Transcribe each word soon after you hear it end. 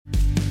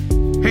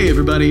Hey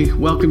everybody,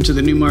 welcome to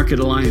the New Market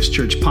Alliance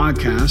Church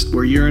podcast,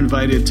 where you're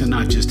invited to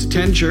not just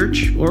attend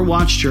church or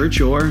watch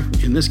church or,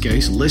 in this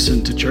case,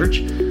 listen to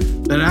church,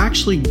 but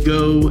actually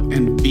go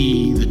and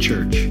be the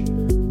church.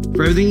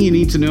 For everything you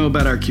need to know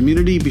about our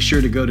community, be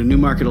sure to go to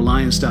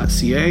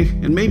newmarketalliance.ca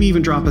and maybe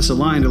even drop us a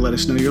line to let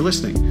us know you're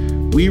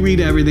listening. We read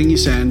everything you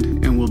send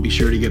and we'll be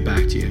sure to get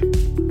back to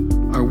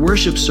you. Our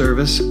worship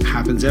service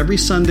happens every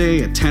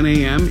Sunday at 10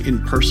 a.m.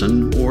 in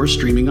person or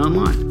streaming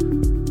online.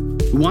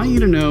 We want you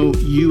to know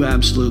you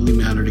absolutely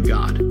matter to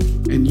God,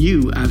 and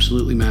you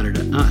absolutely matter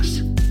to us.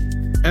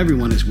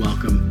 Everyone is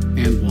welcome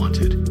and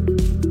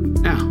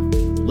wanted. Now,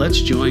 let's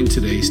join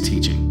today's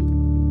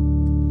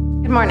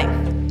teaching. Good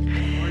morning.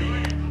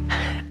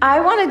 I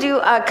want to do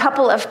a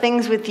couple of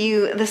things with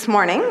you this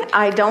morning.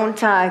 I don't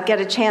get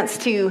a chance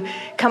to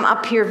come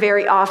up here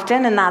very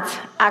often, and that's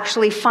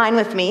actually fine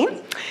with me.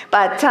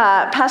 But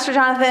Pastor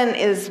Jonathan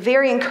is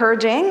very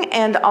encouraging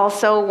and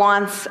also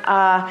wants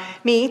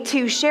me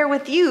to share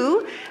with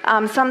you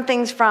some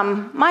things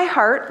from my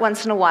heart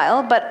once in a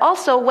while, but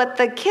also what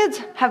the kids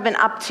have been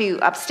up to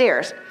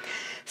upstairs.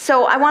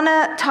 So I want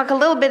to talk a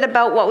little bit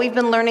about what we've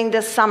been learning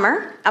this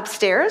summer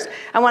upstairs.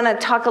 I want to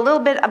talk a little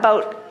bit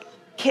about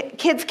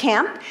Kids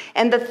Camp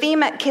and the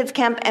theme at Kids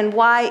Camp and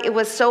why it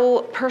was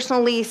so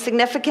personally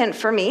significant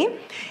for me.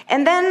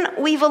 And then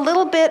weave a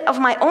little bit of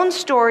my own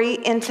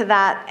story into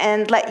that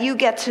and let you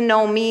get to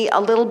know me a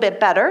little bit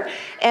better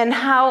and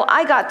how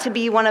I got to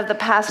be one of the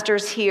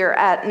pastors here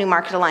at New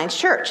Market Alliance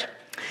Church.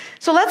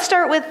 So let's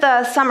start with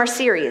the summer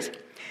series.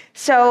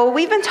 So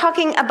we've been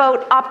talking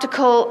about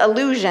optical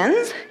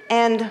illusions,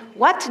 and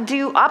what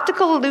do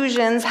optical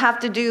illusions have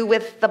to do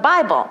with the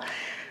Bible?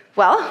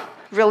 Well,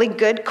 really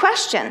good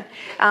question.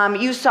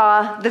 You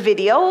saw the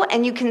video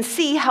and you can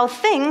see how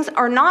things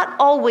are not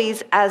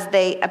always as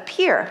they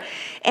appear.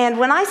 And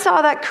when I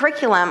saw that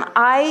curriculum,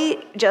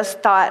 I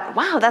just thought,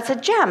 wow, that's a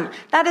gem.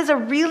 That is a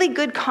really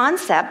good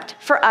concept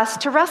for us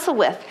to wrestle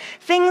with.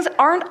 Things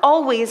aren't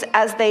always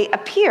as they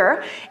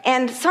appear,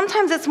 and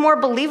sometimes it's more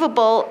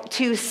believable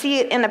to see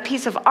it in a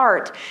piece of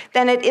art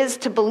than it is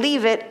to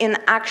believe it in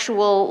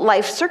actual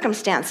life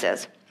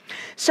circumstances.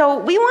 So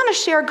we want to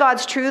share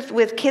God's truth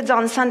with kids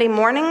on Sunday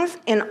mornings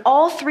in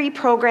all three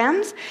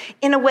programs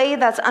in a way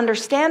that's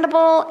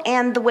understandable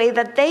and the way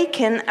that they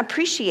can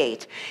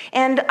appreciate.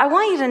 And I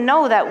want you to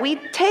know that we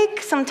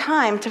take some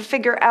time to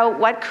figure out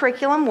what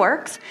curriculum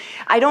works.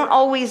 I don't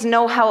always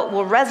know how it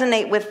will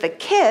resonate with the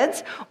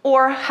kids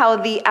or how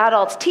the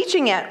adults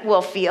teaching it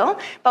will feel,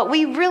 but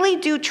we really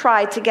do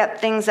try to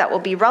get things that will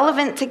be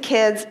relevant to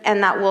kids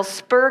and that will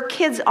spur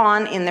kids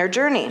on in their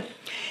journey.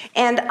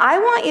 And I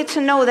want you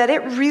to know that it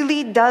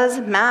really does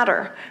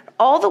matter.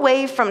 All the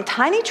way from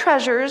tiny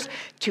treasures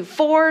to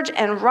Forge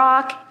and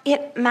Rock,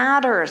 it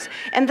matters.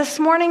 And this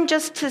morning,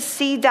 just to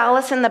see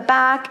Dallas in the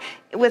back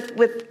with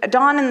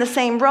Dawn in the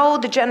same row,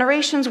 the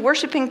generations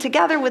worshiping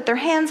together with their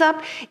hands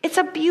up, it's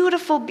a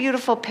beautiful,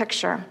 beautiful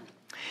picture.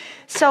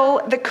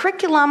 So the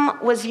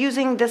curriculum was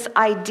using this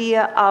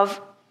idea of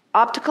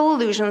optical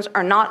illusions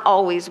are not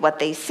always what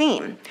they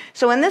seem.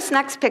 So in this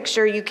next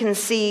picture, you can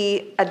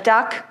see a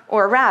duck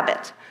or a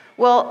rabbit.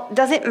 Well,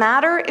 does it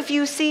matter if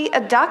you see a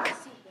duck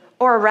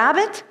or a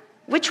rabbit?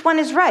 Which one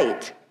is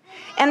right?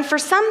 And for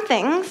some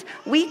things,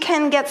 we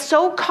can get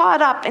so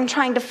caught up in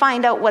trying to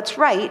find out what's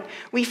right,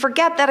 we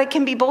forget that it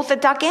can be both a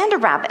duck and a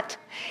rabbit.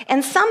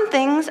 And some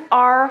things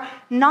are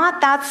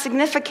not that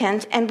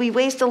significant, and we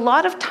waste a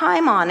lot of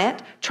time on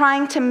it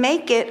trying to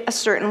make it a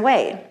certain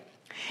way.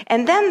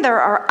 And then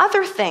there are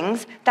other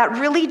things that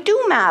really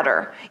do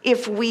matter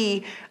if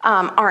we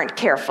aren't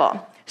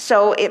careful.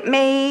 So it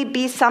may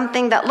be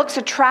something that looks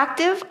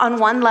attractive on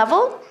one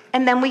level,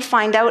 and then we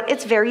find out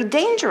it's very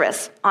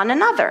dangerous on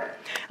another.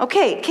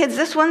 Okay, kids,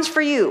 this one's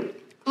for you.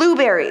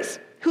 Blueberries.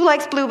 Who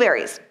likes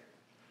blueberries?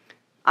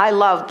 I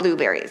love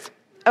blueberries.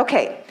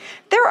 Okay,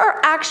 there are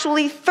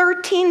actually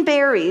 13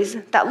 berries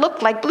that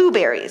look like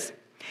blueberries,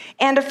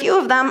 and a few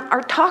of them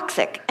are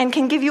toxic and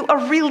can give you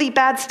a really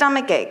bad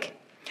stomachache.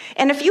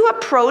 And if you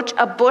approach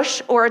a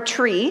bush or a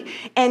tree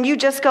and you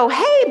just go,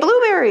 hey,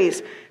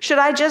 blueberries, should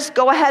I just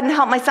go ahead and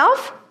help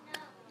myself?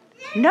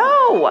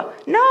 No.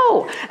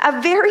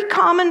 A very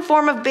common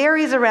form of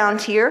berries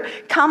around here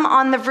come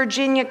on the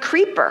Virginia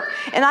creeper.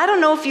 And I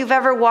don't know if you've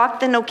ever walked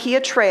the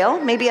Nokia Trail.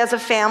 Maybe as a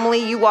family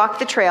you walk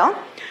the trail.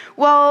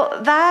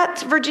 Well,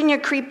 that Virginia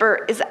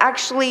creeper is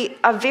actually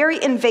a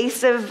very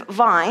invasive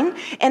vine,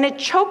 and it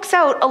chokes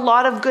out a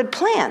lot of good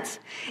plants.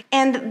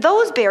 And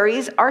those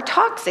berries are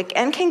toxic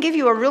and can give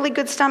you a really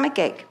good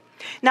stomachache.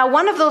 Now,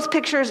 one of those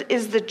pictures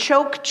is the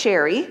choke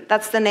cherry.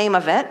 That's the name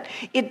of it.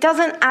 It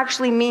doesn't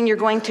actually mean you're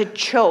going to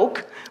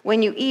choke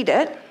when you eat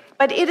it,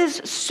 but it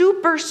is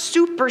super,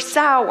 super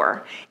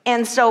sour.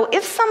 And so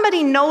if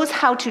somebody knows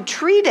how to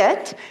treat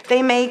it,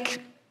 they make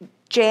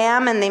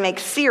jam and they make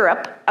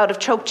syrup out of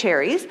choke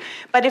cherries.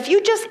 But if you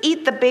just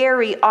eat the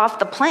berry off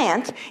the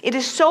plant, it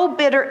is so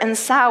bitter and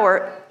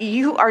sour,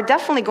 you are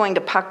definitely going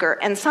to pucker,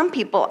 and some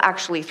people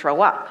actually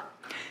throw up.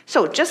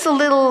 So just a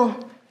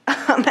little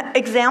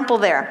example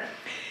there.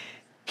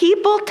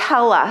 People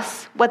tell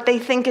us what they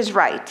think is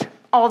right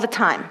all the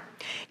time.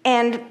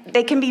 And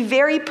they can be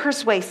very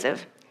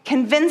persuasive,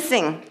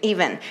 convincing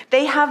even.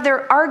 They have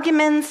their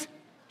arguments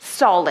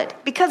solid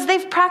because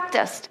they've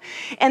practiced.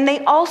 And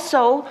they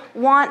also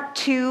want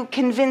to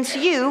convince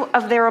you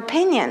of their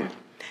opinion.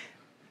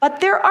 But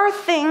there are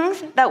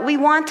things that we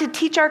want to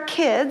teach our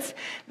kids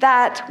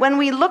that when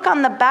we look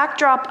on the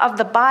backdrop of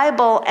the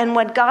Bible and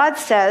what God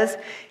says,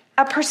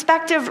 a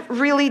perspective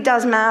really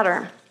does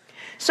matter.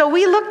 So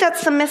we looked at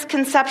some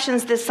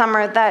misconceptions this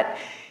summer that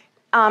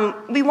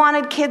we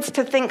wanted kids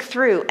to think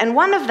through. And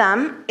one of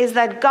them is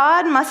that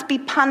God must be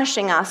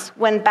punishing us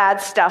when bad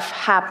stuff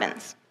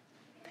happens.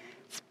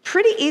 It's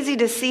pretty easy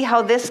to see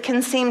how this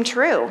can seem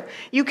true.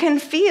 You can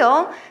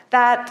feel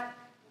that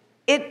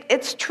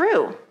it's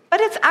true. But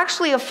it's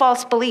actually a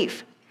false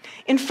belief.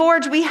 In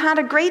Forge, we had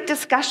a great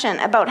discussion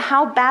about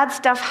how bad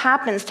stuff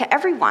happens to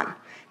everyone,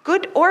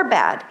 good or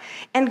bad.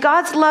 And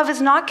God's love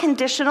is not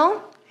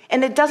conditional,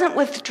 and it doesn't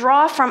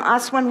withdraw from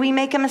us when we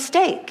make a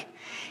mistake.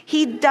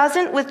 He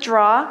doesn't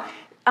withdraw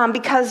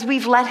because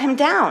we've let him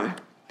down.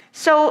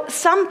 So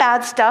some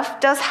bad stuff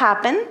does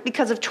happen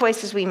because of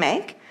choices we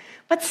make,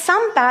 but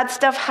some bad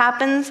stuff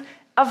happens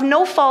of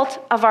no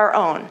fault of our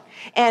own.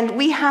 And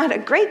we had a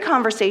great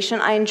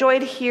conversation. I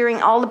enjoyed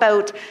hearing all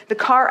about the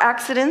car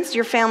accidents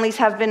your families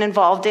have been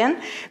involved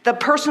in, the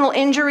personal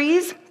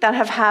injuries that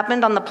have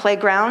happened on the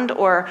playground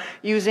or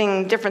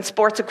using different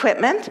sports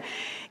equipment.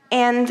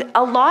 And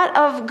a lot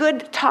of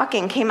good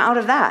talking came out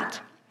of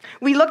that.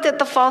 We looked at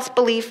the false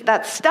belief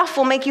that stuff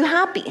will make you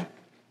happy.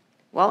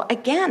 Well,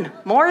 again,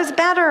 more is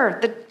better.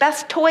 The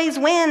best toys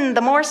win.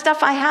 The more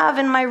stuff I have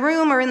in my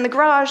room or in the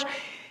garage,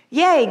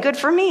 yay, good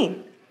for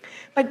me.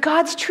 But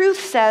God's truth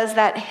says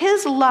that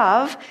his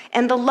love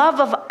and the love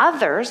of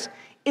others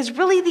is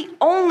really the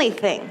only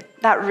thing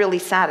that really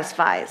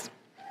satisfies.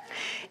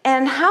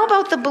 And how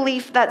about the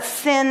belief that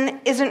sin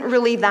isn't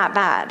really that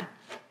bad?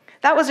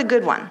 That was a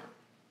good one.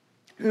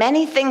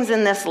 Many things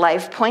in this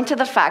life point to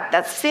the fact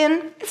that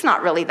sin is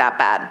not really that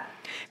bad.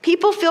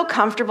 People feel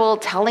comfortable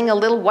telling a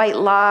little white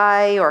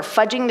lie or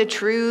fudging the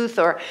truth,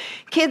 or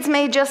kids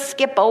may just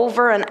skip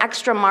over an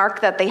extra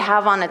mark that they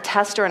have on a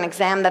test or an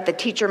exam that the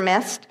teacher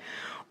missed.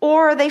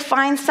 Or they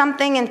find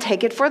something and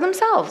take it for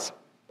themselves.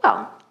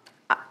 Well,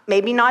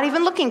 maybe not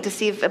even looking to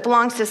see if it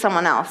belongs to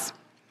someone else.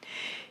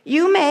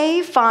 You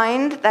may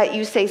find that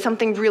you say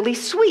something really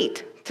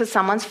sweet to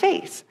someone's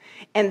face,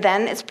 and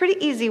then it's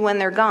pretty easy when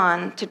they're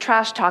gone to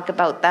trash talk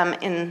about them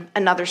in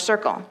another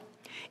circle.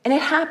 And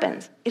it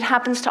happens. It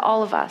happens to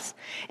all of us.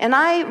 And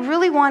I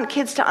really want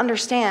kids to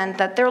understand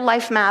that their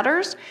life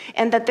matters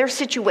and that their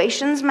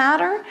situations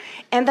matter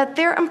and that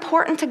they're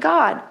important to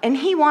God. And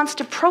he wants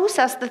to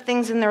process the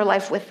things in their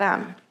life with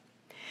them.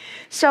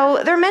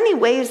 So there are many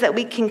ways that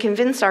we can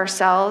convince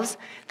ourselves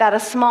that a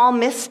small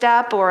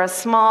misstep or a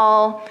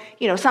small,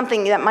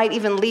 something that might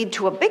even lead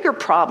to a bigger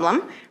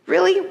problem,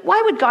 really,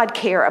 why would God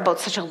care about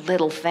such a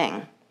little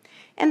thing?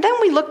 And then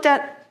we looked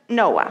at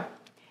Noah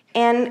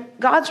and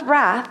God's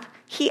wrath.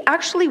 He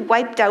actually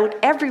wiped out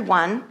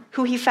everyone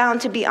who he found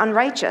to be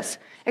unrighteous,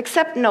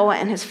 except Noah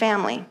and his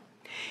family.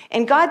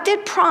 And God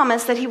did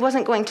promise that he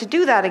wasn't going to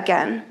do that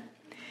again.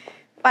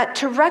 But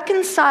to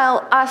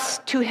reconcile us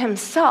to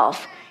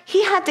himself,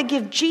 he had to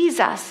give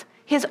Jesus,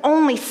 his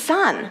only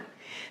son.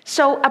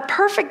 So a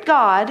perfect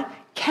God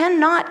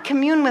cannot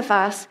commune with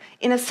us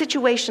in a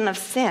situation of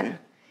sin.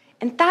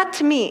 And that,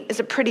 to me, is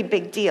a pretty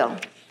big deal.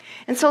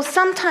 And so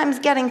sometimes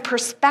getting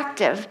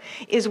perspective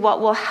is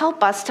what will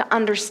help us to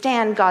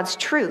understand God's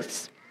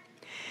truths.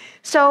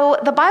 So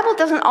the Bible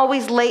doesn't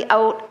always lay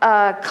out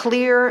a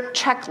clear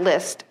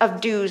checklist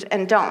of do's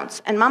and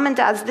don'ts. And mom and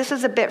dads, this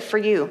is a bit for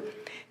you.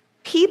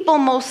 People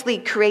mostly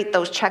create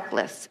those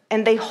checklists,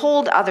 and they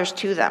hold others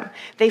to them.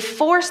 They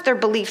force their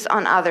beliefs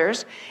on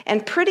others,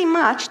 and pretty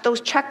much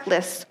those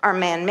checklists are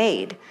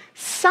man-made.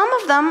 Some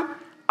of them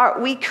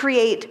we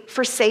create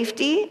for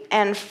safety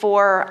and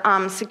for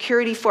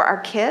security for our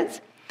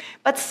kids,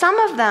 but some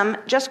of them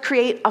just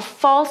create a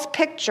false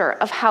picture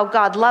of how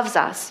God loves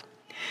us.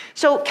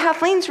 So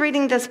Kathleen's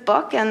reading this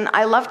book, and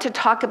I love to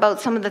talk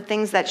about some of the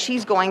things that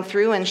she's going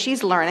through and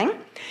she's learning.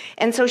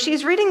 And so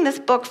she's reading this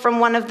book from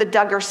one of the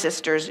Duggar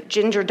sisters,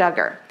 Ginger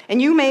Duggar.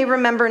 And you may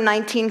remember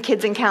 19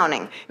 Kids and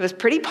Counting. It was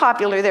pretty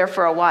popular there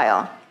for a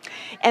while.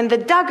 And the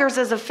Duggars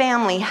as a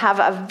family have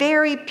a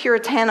very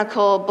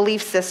puritanical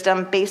belief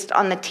system based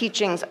on the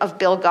teachings of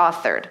Bill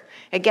Gothard.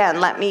 Again,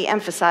 let me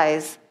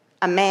emphasize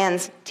a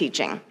man's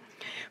teaching.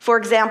 For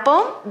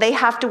example, they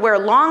have to wear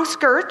long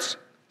skirts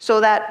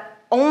so that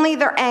only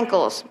their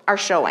ankles are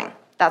showing.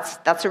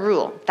 That's a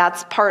rule.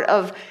 That's part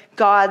of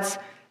God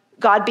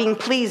being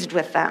pleased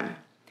with them.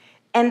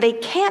 And they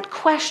can't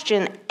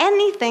question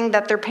anything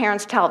that their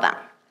parents tell them.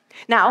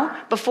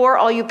 Now, before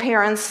all you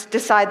parents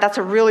decide that's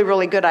a really,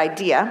 really good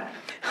idea,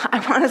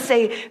 I want to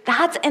say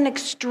that's an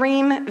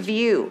extreme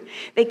view.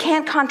 They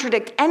can't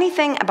contradict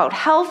anything about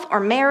health or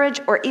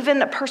marriage or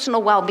even a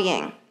personal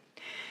well-being.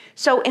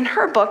 So in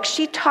her book,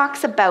 she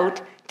talks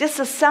about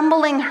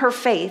disassembling her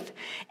faith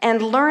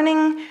and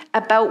learning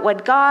about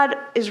what God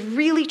is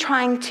really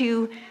trying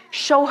to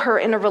show her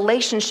in a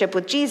relationship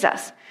with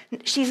Jesus.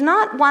 She's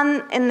not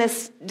one in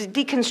this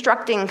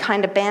deconstructing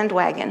kind of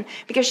bandwagon,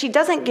 because she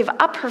doesn't give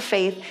up her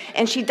faith,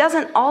 and she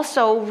doesn't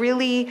also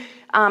really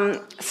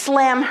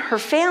slam her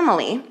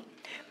family.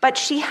 But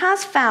she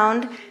has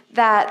found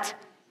that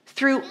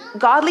through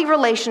godly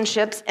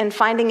relationships and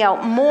finding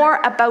out more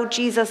about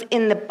Jesus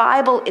in the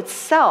Bible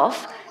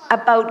itself,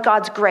 about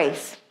God's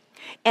grace,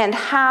 and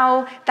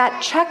how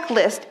that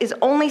checklist is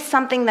only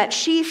something that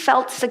she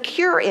felt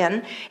secure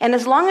in, and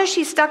as long as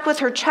she stuck with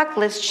her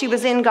checklist, she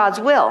was in God's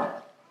will.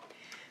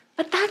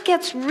 But that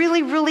gets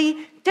really,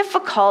 really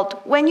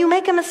difficult when you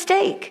make a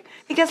mistake,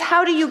 because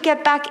how do you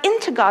get back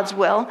into God's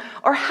will?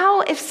 Or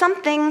how, if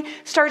something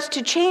starts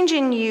to change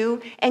in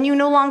you and you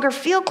no longer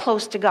feel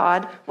close to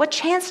God, what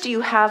chance do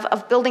you have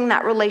of building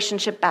that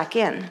relationship back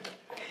in?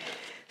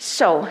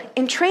 So,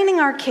 in training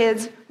our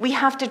kids, we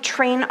have to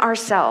train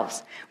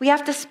ourselves. We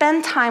have to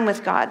spend time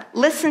with God,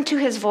 listen to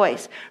his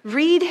voice,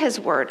 read his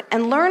word,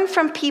 and learn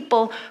from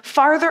people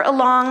farther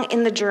along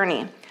in the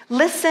journey.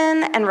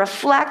 Listen and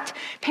reflect.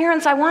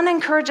 Parents, I want to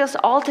encourage us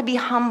all to be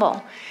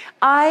humble.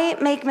 I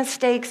make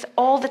mistakes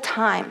all the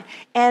time,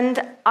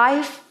 and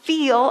I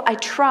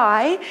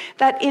try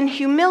that in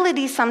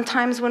humility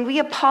sometimes when we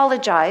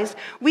apologize,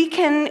 we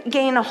can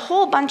gain a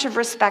whole bunch of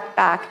respect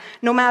back,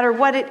 no matter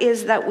what it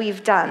is that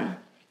we've done.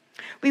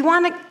 We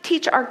want to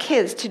teach our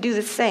kids to do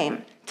the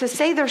same, to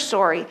say they're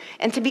sorry,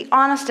 and to be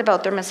honest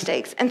about their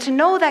mistakes, and to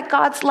know that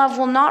God's love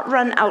will not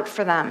run out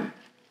for them.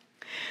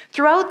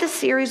 Throughout this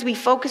series, we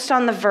focused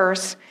on the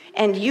verse,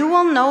 "And you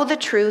will know the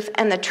truth,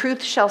 and the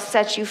truth shall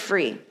set you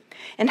free."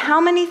 And how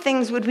many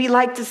things would we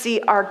like to see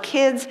our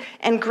kids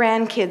and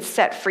grandkids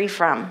set free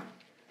from?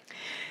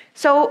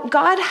 So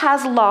God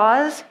has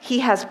laws, he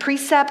has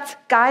precepts,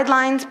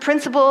 guidelines,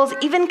 principles,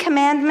 even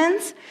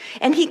commandments,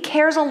 and he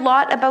cares a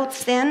lot about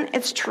sin,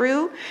 it's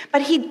true,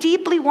 but he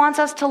deeply wants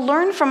us to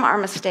learn from our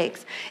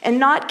mistakes and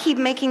not keep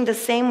making the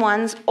same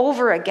ones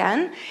over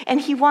again,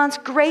 and he wants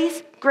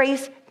grace,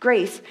 grace,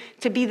 grace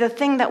to be the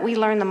thing that we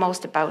learn the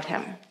most about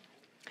him.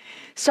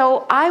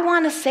 So I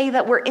want to say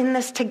that we're in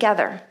this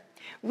together.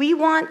 We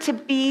want to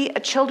be a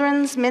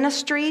children's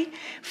ministry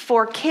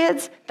for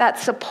kids that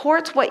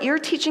supports what you're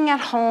teaching at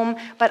home,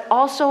 but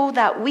also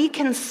that we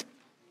can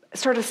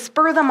sort of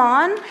spur them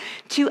on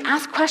to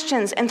ask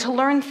questions and to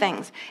learn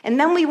things. And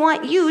then we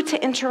want you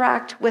to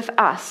interact with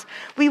us.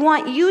 We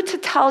want you to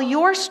tell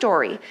your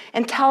story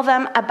and tell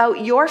them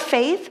about your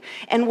faith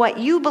and what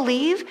you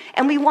believe.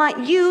 And we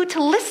want you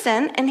to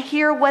listen and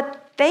hear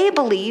what they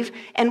believe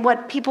and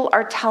what people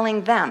are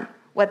telling them,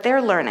 what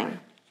they're learning.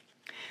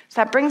 So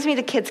that brings me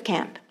to kids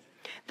camp.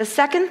 The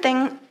second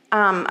thing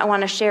I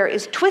want to share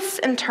is twists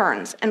and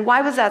turns. And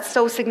why was that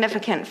so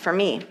significant for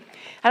me?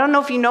 I don't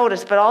know if you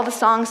noticed, but all the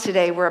songs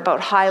today were about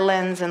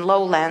highlands and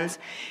lowlands.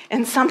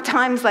 And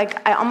sometimes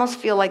I almost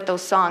feel like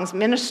those songs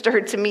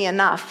ministered to me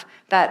enough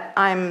that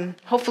I'm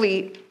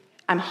hopefully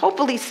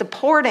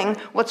supporting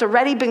what's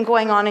already been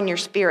going on in your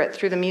spirit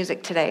through the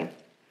music today.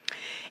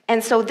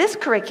 And so this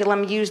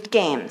curriculum used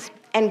games.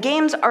 And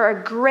games are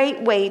a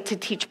great way to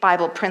teach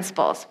Bible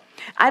principles.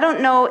 I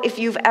don't know if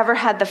you've ever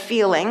had the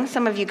feeling,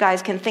 some of you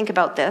guys can think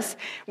about this,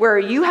 where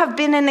you have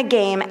been in a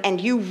game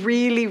and you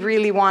really,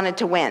 really wanted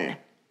to win.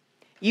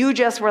 You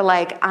just were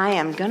like, I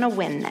am going to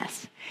win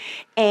this.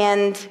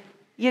 And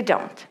you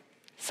don't.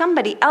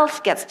 Somebody else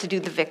gets to do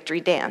the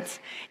victory dance.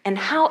 And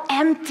how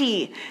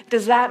empty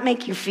does that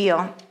make you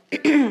feel?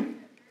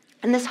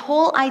 And this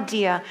whole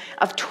idea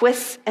of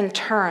twists and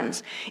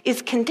turns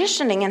is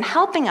conditioning and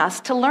helping us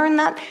to learn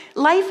that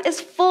life is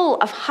full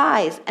of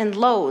highs and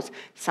lows.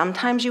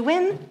 Sometimes you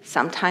win,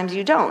 sometimes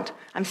you don't.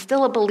 I'm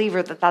still a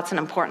believer that that's an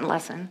important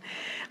lesson.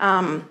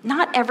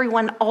 Not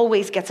everyone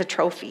always gets a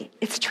trophy.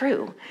 It's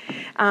true.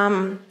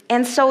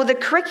 And so the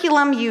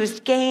curriculum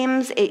used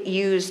games, it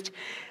used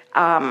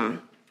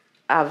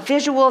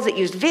visuals, it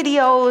used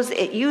videos,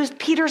 it used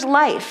Peter's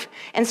life.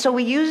 And so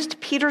we used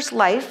Peter's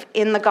life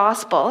in the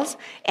Gospels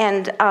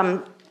and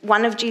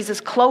one of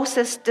Jesus'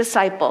 closest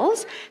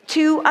disciples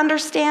to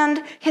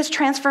understand his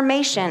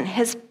transformation,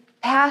 his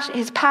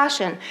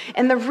passion,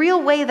 and the real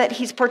way that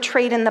he's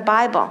portrayed in the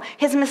Bible,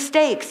 his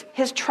mistakes,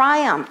 his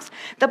triumphs.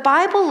 The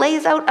Bible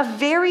lays out a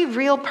very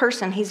real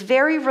person. He's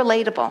very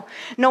relatable.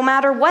 No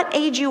matter what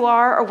age you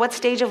are or what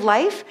stage of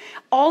life,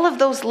 all of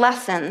those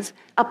lessons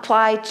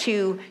apply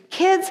to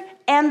kids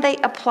and they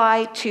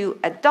apply to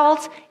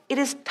adults. It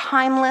is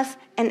timeless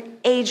and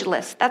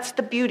ageless. That's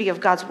the beauty of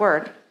God's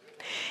word.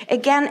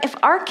 Again, if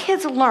our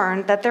kids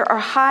learn that there are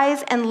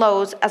highs and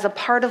lows as a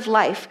part of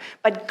life,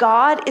 but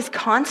God is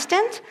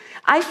constant,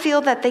 I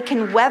feel that they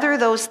can weather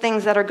those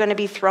things that are going to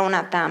be thrown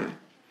at them.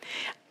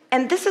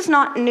 And this is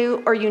not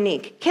new or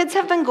unique. Kids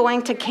have been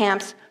going to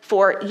camps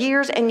for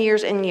years and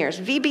years and years.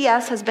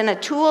 VBS has been a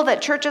tool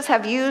that churches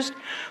have used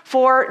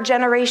for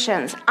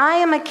generations. I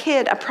am a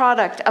kid, a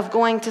product of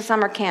going to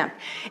summer camp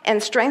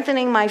and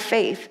strengthening my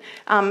faith.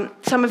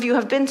 Some of you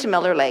have been to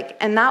Miller Lake,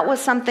 and that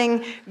was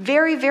something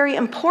very, very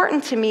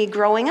important to me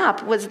growing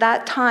up, was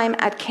that time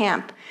at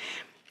camp.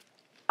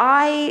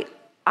 I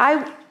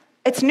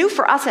It's new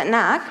for us at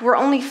NAC. We're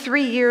only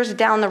 3 years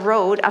down the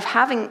road of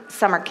having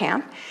summer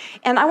camp.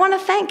 And I want to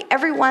thank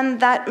everyone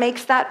that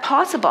makes that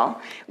possible.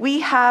 We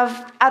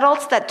have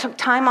adults that took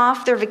time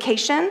off their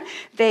vacation.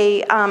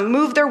 They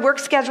moved their work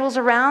schedules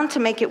around to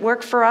make it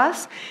work for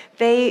us.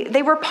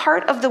 They were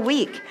part of the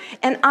week.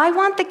 And I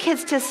want the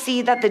kids to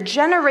see that the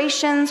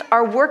generations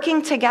are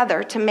working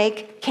together to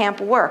make camp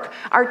work.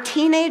 Our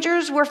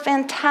teenagers were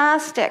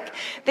fantastic.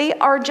 They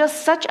are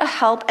just such a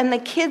help, and the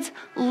kids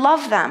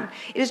love them.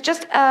 It is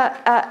just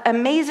an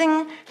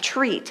amazing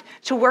treat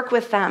to work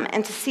with them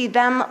and to see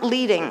them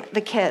leading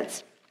the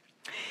kids.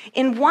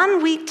 In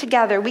 1 week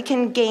together, we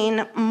can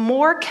gain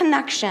more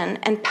connection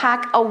and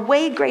pack a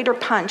way greater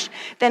punch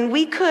than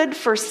we could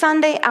for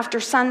Sunday after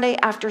Sunday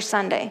after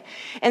Sunday.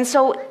 And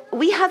so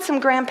we had some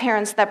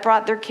grandparents that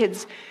brought their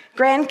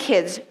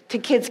grandkids to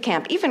kids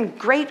camp, even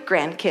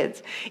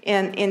great-grandkids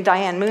in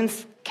Diane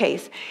Moon's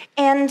case.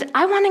 And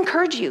I want to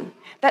encourage you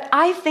that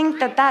I think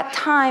that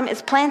time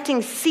is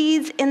planting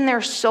seeds in their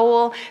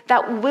soul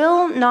that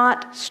will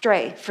not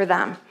stray for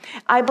them.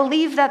 I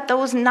believe that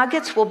those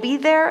nuggets will be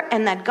there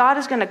and that God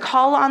is going to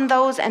call on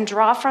those and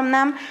draw from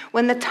them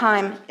when the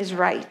time is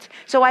right.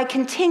 So I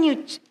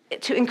continue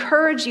to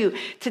encourage you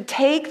to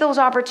take those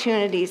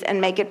opportunities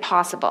and make it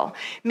possible.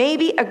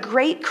 Maybe a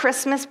great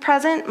Christmas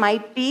present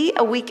might be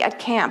a week at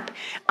camp.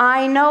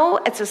 I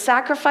know it's a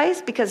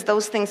sacrifice because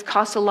those things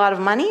cost a lot of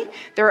money.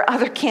 There are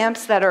other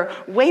camps that are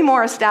way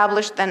more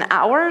established than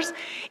ours,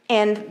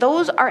 and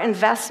those are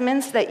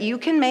investments that you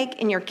can make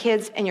in your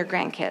kids and your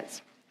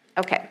grandkids.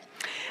 Okay.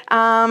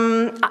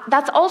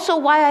 That's also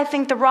why I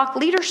think the Rock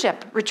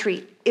Leadership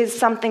Retreat is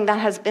something that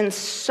has been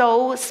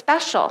so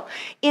special.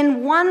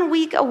 In 1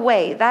 week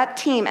away, that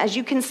team, as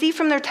you can see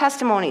from their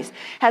testimonies,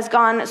 has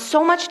gone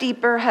so much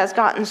deeper, has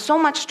gotten so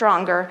much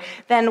stronger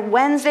than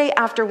Wednesday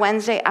after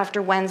Wednesday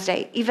after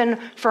Wednesday. Even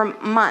for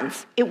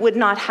months, it would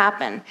not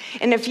happen.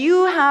 And if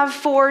you have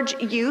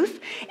Forge Youth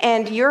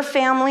and your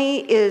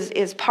family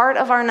is part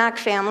of our NAC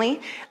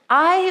family,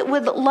 I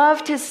would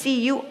love to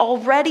see you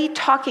already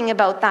talking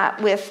about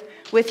that with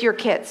your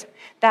kids.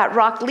 That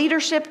Rock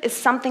Leadership is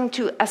something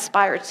to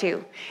aspire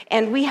to.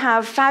 And we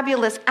have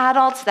fabulous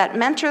adults that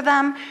mentor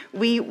them.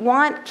 We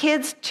want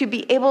kids to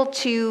be able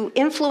to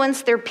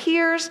influence their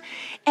peers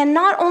and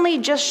not only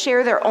just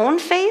share their own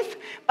faith,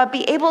 but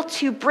be able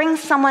to bring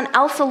someone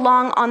else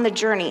along on the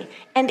journey.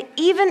 And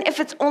even if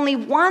it's only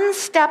one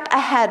step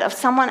ahead of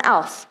someone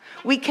else,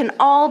 we can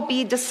all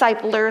be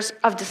disciplers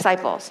of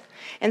disciples.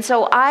 And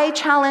so I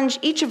challenge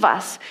each of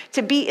us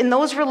to be in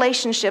those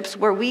relationships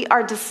where we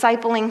are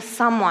discipling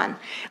someone.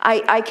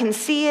 I can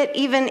see it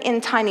even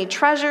in Tiny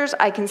Treasures.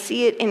 I can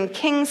see it in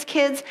King's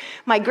Kids.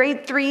 My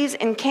grade 3s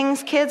in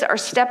King's Kids are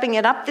stepping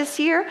it up this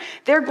year.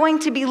 They're going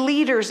to be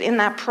leaders in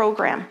that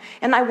program.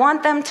 And I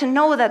want them to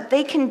know that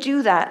they can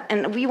do that,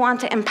 and we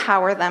want to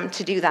empower them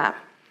to do that.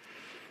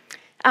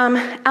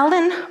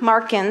 Alan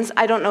Markins,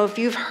 I don't know if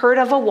you've heard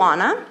of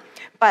Awana,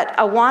 but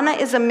Awana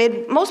is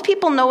most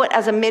people know it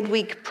as a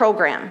midweek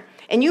program.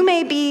 And you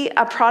may be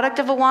a product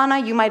of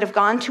Awana. You might have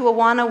gone to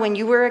Awana when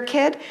you were a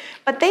kid,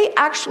 but they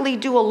actually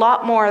do a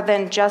lot more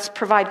than just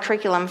provide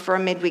curriculum for a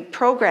midweek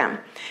program.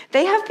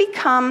 They have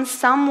become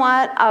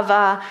somewhat of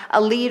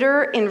a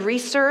leader in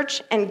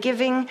research and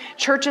giving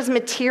churches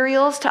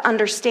materials to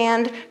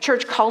understand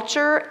church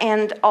culture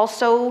and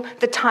also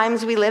the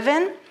times we live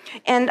in.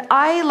 And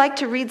I like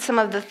to read some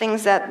of the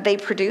things that they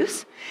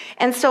produce.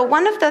 And so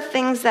one of the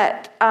things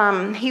that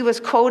he was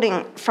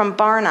quoting from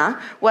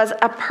Barna was,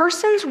 a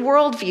person's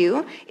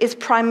worldview is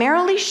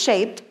primarily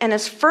shaped and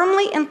is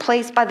firmly in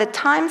place by the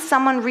time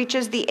someone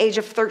reaches the age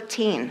of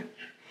 13.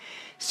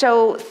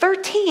 So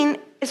 13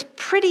 is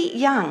pretty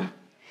young.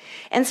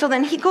 And so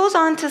then he goes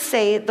on to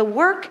say, the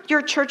work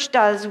your church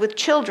does with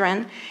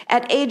children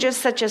at ages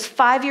such as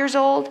 5 years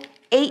old,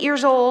 8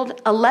 years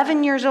old,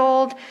 11 years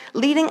old,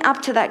 leading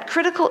up to that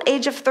critical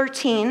age of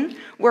 13,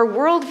 where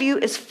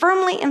worldview is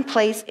firmly in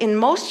place in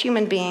most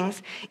human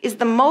beings, is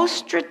the most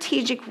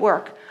strategic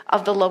work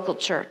of the local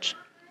church.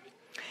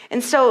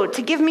 And so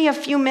to give me a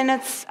few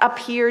minutes up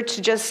here to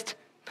just,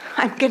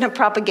 I'm going to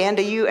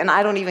propaganda you, and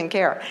I don't even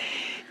care.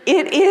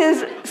 It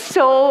is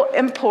so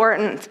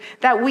important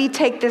that we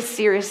take this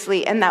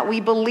seriously and that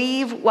we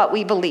believe what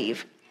we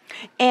believe.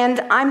 And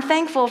I'm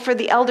thankful for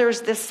the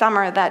elders this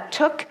summer that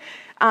took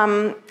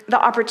the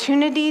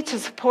opportunity to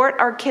support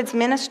our kids'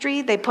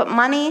 ministry. They put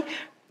money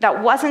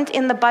that wasn't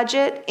in the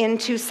budget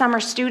into summer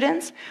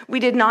students. We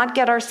did not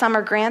get our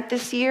summer grant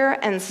this year,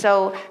 and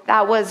so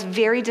that was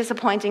very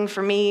disappointing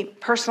for me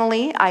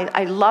personally.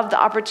 I love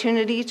the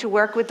opportunity to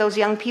work with those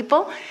young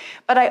people,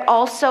 but I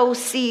also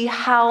see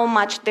how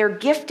much their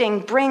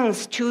gifting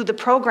brings to the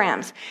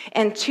programs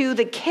and to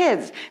the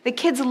kids. The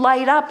kids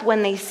light up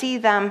when they see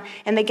them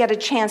and they get a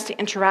chance to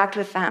interact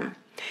with them.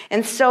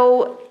 And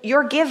so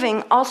your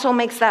giving also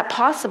makes that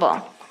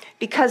possible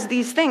because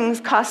these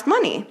things cost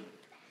money.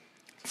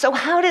 So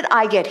how did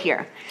I get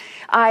here?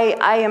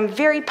 I am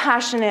very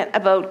passionate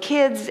about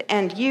kids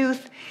and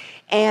youth,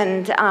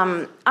 and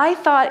I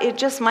thought it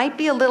just might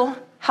be a little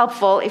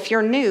helpful if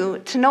you're new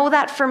to know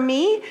that for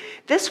me,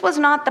 this was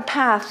not the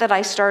path that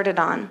I started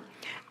on.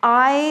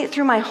 I,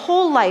 through my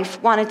whole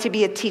life, wanted to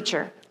be a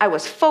teacher. I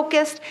was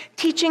focused.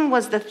 Teaching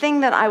was the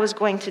thing that I was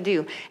going to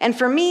do. And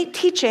for me,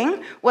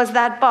 teaching was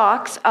that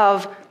box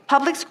of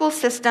public school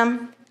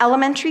system,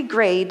 elementary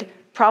grade,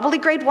 probably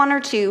grade 1 or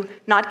 2,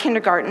 not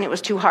kindergarten. It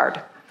was too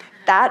hard.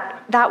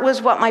 That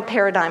was what my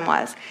paradigm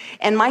was.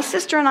 And my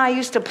sister and I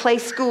used to play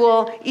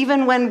school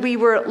even when we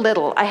were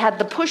little. I had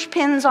the push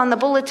pins on the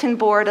bulletin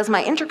board as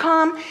my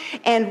intercom,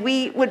 and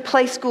we would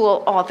play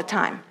school all the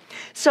time.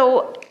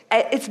 So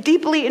it's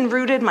deeply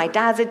enrooted. My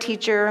dad's a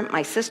teacher,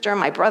 my sister,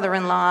 my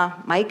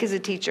brother-in-law, Mike is a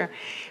teacher.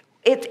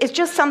 It's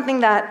just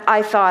something that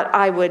I thought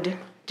I would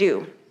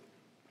do.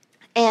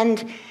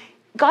 And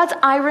God's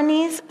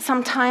ironies,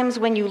 sometimes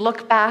when you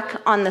look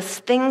back on the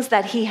things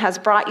that he has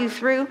brought you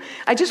through,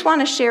 I just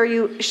want to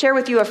share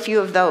with you a few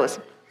of those.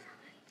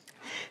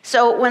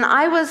 So when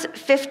I was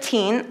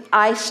 15,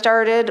 I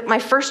started, my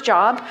first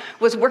job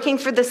was working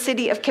for the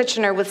city of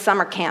Kitchener with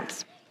summer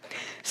camps.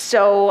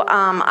 So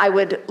I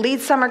would lead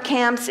summer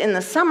camps in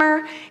the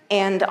summer,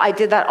 and I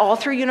did that all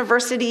through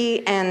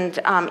university, and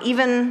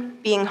even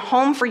being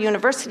home for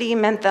university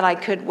meant that I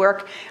could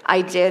work.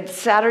 I did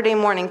Saturday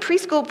morning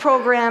preschool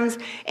programs,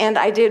 and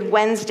I did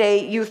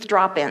Wednesday youth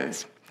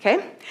drop-ins,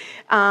 okay?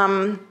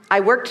 I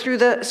worked through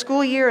the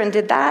school year and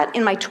did that.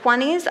 In my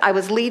 20s, I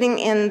was leading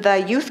in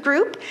the youth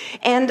group,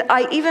 and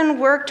I even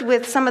worked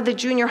with some of the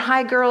junior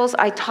high girls.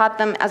 I taught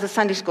them as a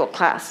Sunday school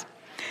class.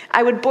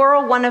 I would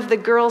borrow one of the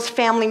girls'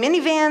 family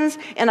minivans,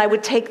 and I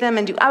would take them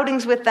and do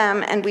outings with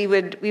them, and we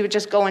would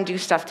just go and do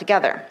stuff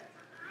together.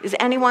 Is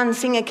anyone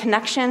seeing a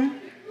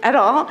connection at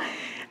all?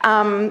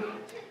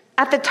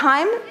 At the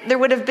time, there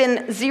would have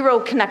been zero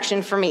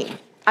connection for me.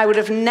 I would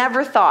have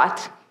never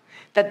thought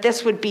that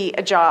this would be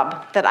a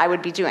job that I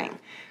would be doing.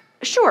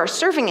 Sure,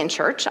 serving in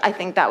church, I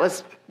think that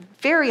was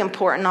very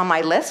important on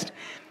my list.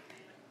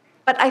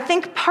 But I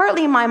think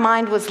partly my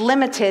mind was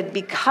limited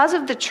because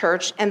of the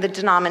church and the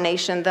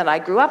denomination that I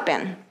grew up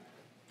in.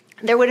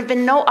 There would have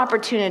been no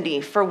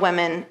opportunity for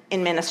women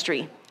in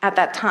ministry at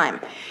that time.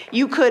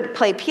 You could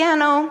play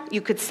piano, you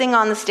could sing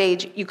on the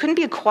stage, you couldn't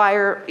be a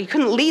choir, you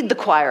couldn't lead the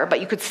choir,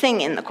 but you could sing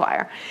in the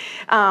choir.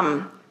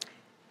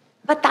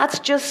 But that's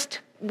just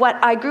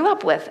what I grew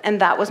up with,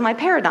 and that was my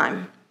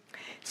paradigm.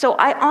 So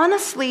I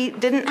honestly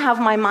didn't have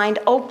my mind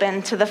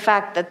open to the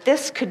fact that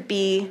this could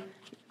be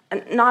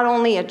not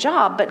only a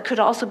job, but could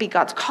also be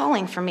God's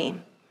calling for me.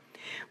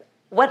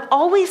 What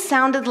always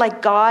sounded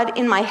like God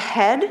in my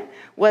head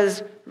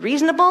was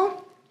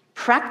reasonable,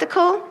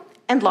 practical,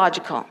 and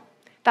logical.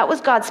 That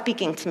was God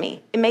speaking to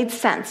me. It made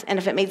sense. And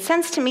if it made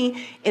sense to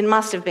me, it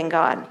must have been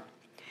God.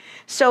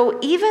 So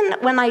even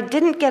when I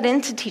didn't get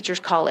into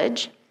teacher's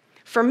college,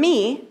 for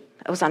me,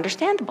 it was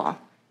understandable.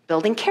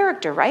 Building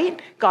character,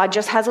 right? God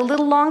just has a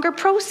little longer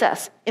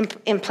process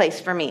in place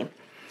for me.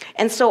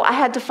 And so I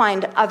had to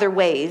find other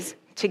ways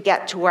to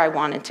get to where I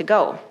wanted to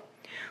go.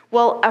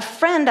 Well, a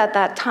friend at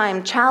that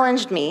time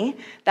challenged me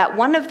that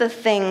one of the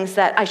things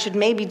that I should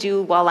maybe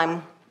do while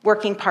I'm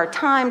working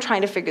part-time,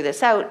 trying to figure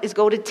this out, is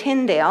go to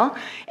Tyndale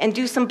and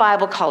do some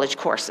Bible college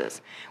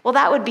courses. Well,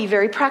 that would be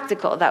very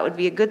practical. That would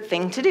be a good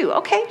thing to do.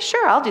 Okay,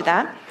 sure, I'll do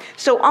that.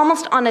 So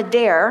almost on a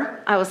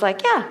dare, I was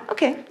like, yeah,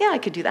 I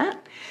could do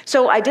that.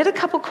 So I did a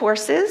couple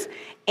courses,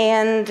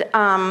 and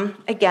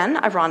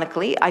again,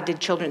 ironically, I did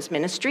children's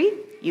ministry,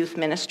 youth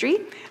ministry.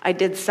 I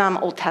did some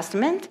Old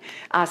Testament,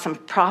 some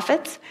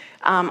prophets.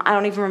 I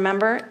don't even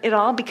remember it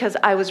all because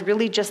I was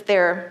really just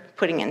there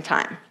putting in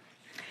time.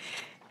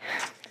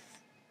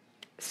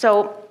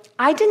 So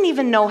I didn't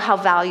even know how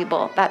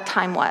valuable that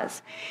time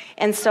was.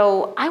 And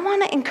so I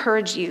want to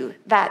encourage you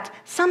that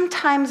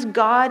sometimes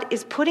God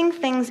is putting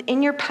things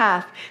in your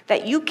path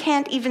that you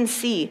can't even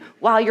see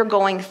while you're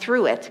going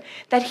through it,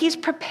 that he's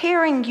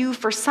preparing you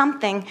for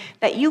something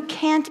that you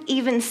can't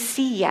even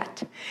see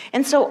yet.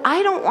 And so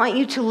I don't want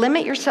you to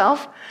limit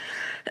yourself.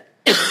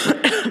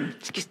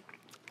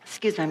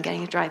 Excuse me, I'm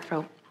getting a dry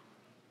throat.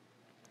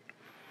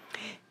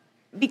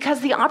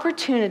 Because the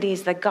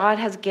opportunities that God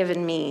has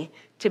given me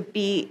to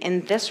be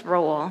in this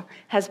role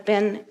has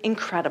been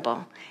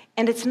incredible.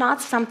 And it's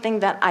not something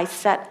that I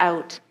set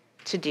out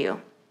to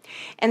do.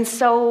 And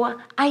so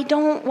I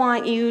don't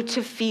want you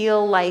to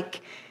feel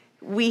like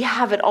we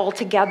have it all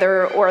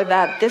together or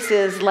that this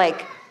is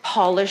like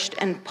polished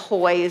and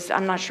poised.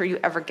 I'm not sure you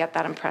ever get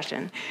that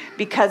impression.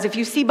 Because if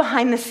you see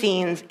behind the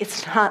scenes,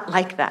 it's not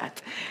like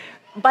that.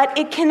 But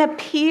it can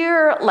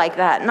appear like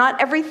that.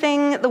 Not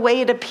everything the way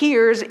it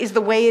appears is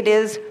the way it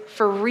is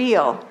for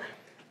real.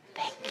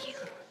 Thank you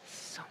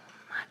so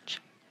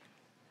much.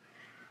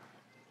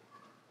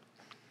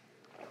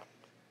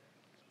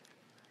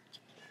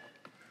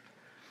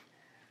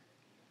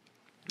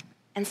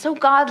 And so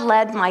God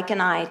led Mike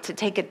and I to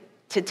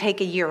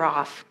take a year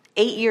off.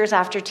 8 years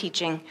after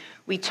teaching,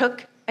 we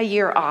took a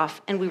year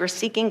off and we were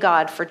seeking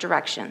God for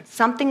direction.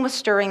 Something was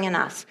stirring in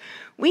us.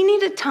 We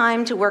needed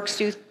time to work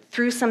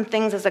through some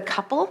things as a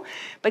couple,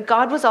 but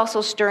God was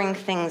also stirring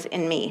things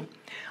in me.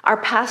 Our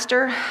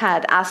pastor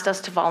had asked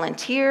us to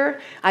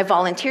volunteer. I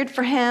volunteered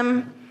for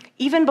him.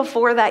 Even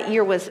before that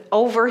year was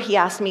over, he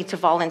asked me to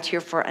volunteer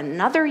for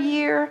another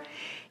year.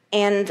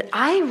 And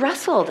I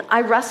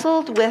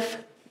wrestled with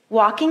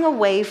walking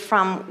away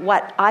from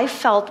what I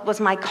felt was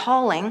my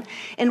calling.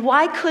 And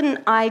why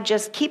couldn't I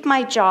just keep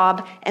my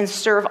job and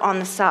serve on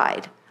the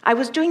side? I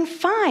was doing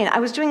fine. I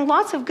was doing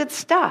lots of good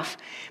stuff.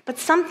 But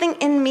something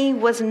in me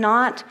was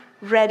not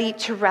ready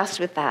to rest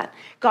with that.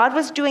 God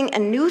was doing a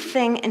new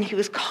thing, and he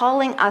was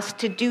calling us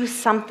to do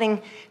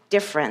something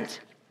different.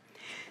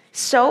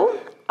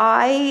 So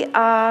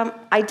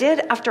I did,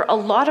 after a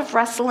lot of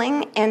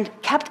wrestling, and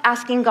kept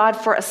asking God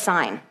for a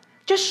sign.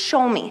 Just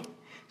show me.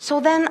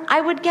 So then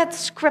I would get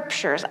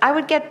scriptures. I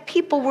would get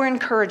people were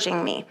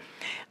encouraging me.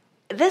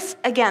 This,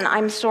 again,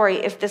 I'm sorry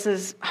if this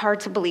is hard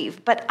to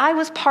believe, but I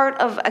was part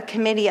of a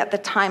committee at the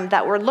time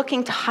that were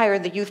looking to hire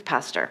the youth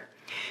pastor.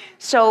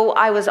 So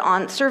I was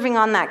serving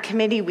on that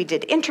committee. We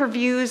did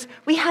interviews.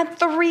 We had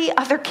 3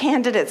 other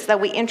candidates that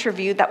we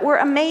interviewed that were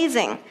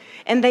amazing,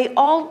 and they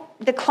all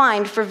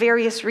declined for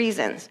various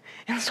reasons.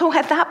 And so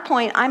at that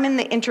point, I'm in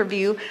the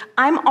interview.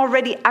 I'm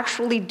already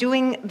actually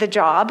doing the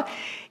job,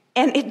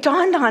 and it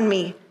dawned on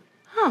me,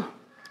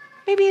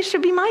 maybe it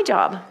should be my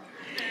job.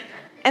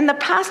 And the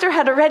pastor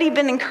had already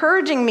been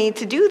encouraging me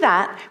to do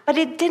that, but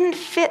it didn't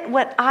fit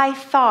what I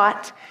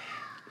thought.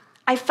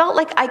 I felt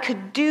like I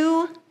could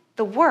do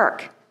the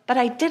work, but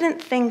I didn't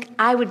think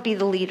I would be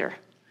the leader.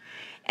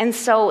 And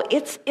so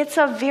it's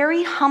a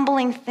very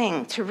humbling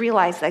thing to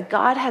realize that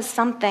God has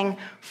something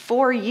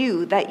for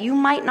you that you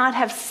might not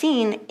have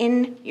seen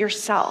in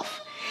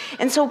yourself.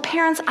 And so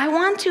parents, I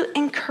want to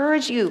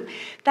encourage you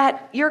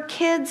that your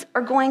kids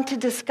are going to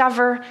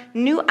discover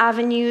new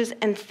avenues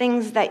and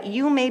things that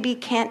you maybe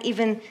can't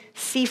even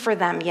see for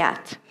them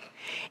yet.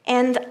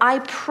 And I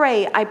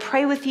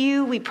pray with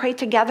you, we pray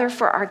together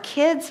for our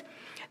kids,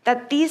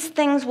 that these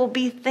things will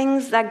be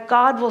things that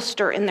God will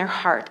stir in their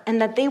heart,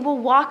 and that they will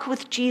walk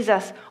with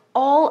Jesus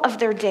all of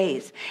their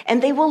days,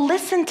 and they will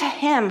listen to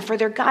him for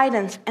their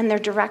guidance and their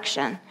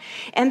direction.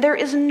 And there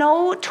is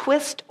no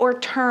twist or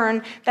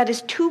turn that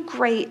is too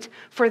great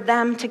for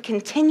them to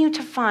continue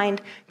to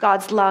find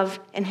God's love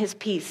and his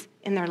peace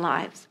in their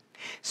lives.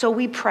 So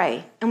we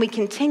pray, and we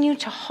continue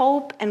to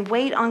hope and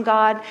wait on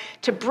God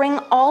to bring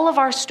all of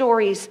our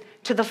stories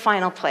to the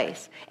final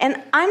place.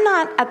 And I'm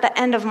not at the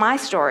end of my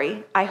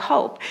story, I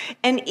hope.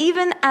 And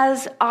even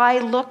as I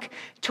look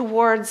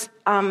towards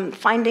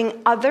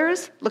finding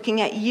others,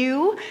 looking at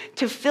you,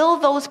 to fill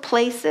those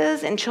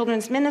places in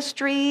children's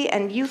ministry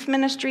and youth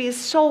ministry is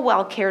so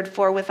well cared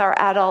for with our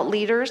adult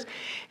leaders.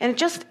 And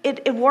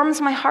it warms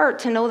my heart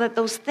to know that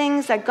those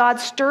things that God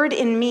stirred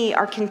in me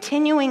are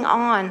continuing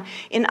on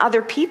in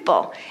other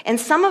people. And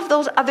some of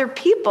those other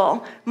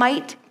people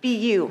might be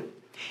you.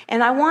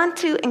 And I want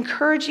to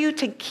encourage you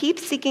to keep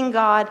seeking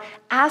God,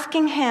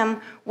 asking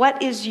him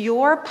what is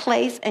your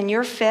place and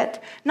your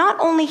fit, not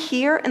only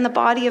here in the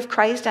body of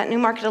Christ at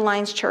Newmarket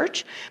Alliance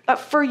Church, but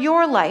for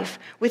your life,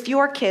 with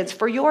your kids,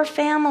 for your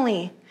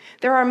family.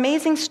 There are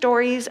amazing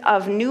stories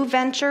of new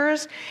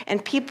ventures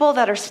and people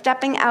that are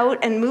stepping out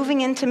and moving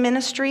into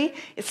ministry.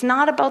 It's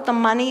not about the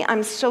money.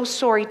 I'm so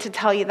sorry to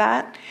tell you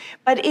that.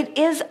 But it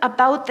is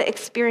about the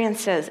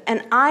experiences.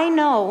 And I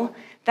know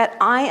that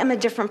I am a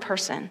different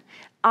person.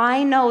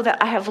 I know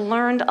that I have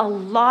learned a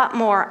lot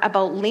more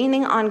about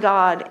leaning on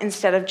God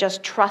instead of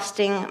just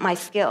trusting my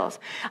skills.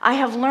 I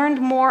have learned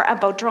more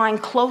about drawing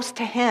close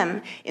to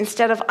him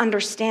instead of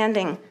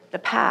understanding the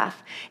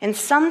path. And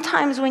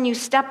sometimes when you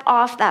step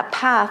off that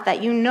path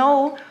that you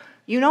know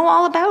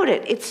all about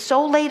it, it's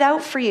so laid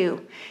out for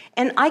you.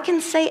 And I can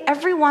say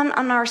everyone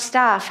on our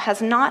staff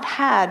has not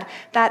had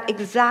that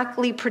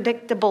exactly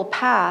predictable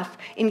path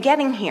in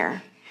getting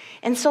here.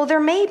 And so there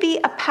may be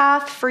a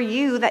path for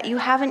you that you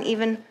haven't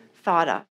even thought of.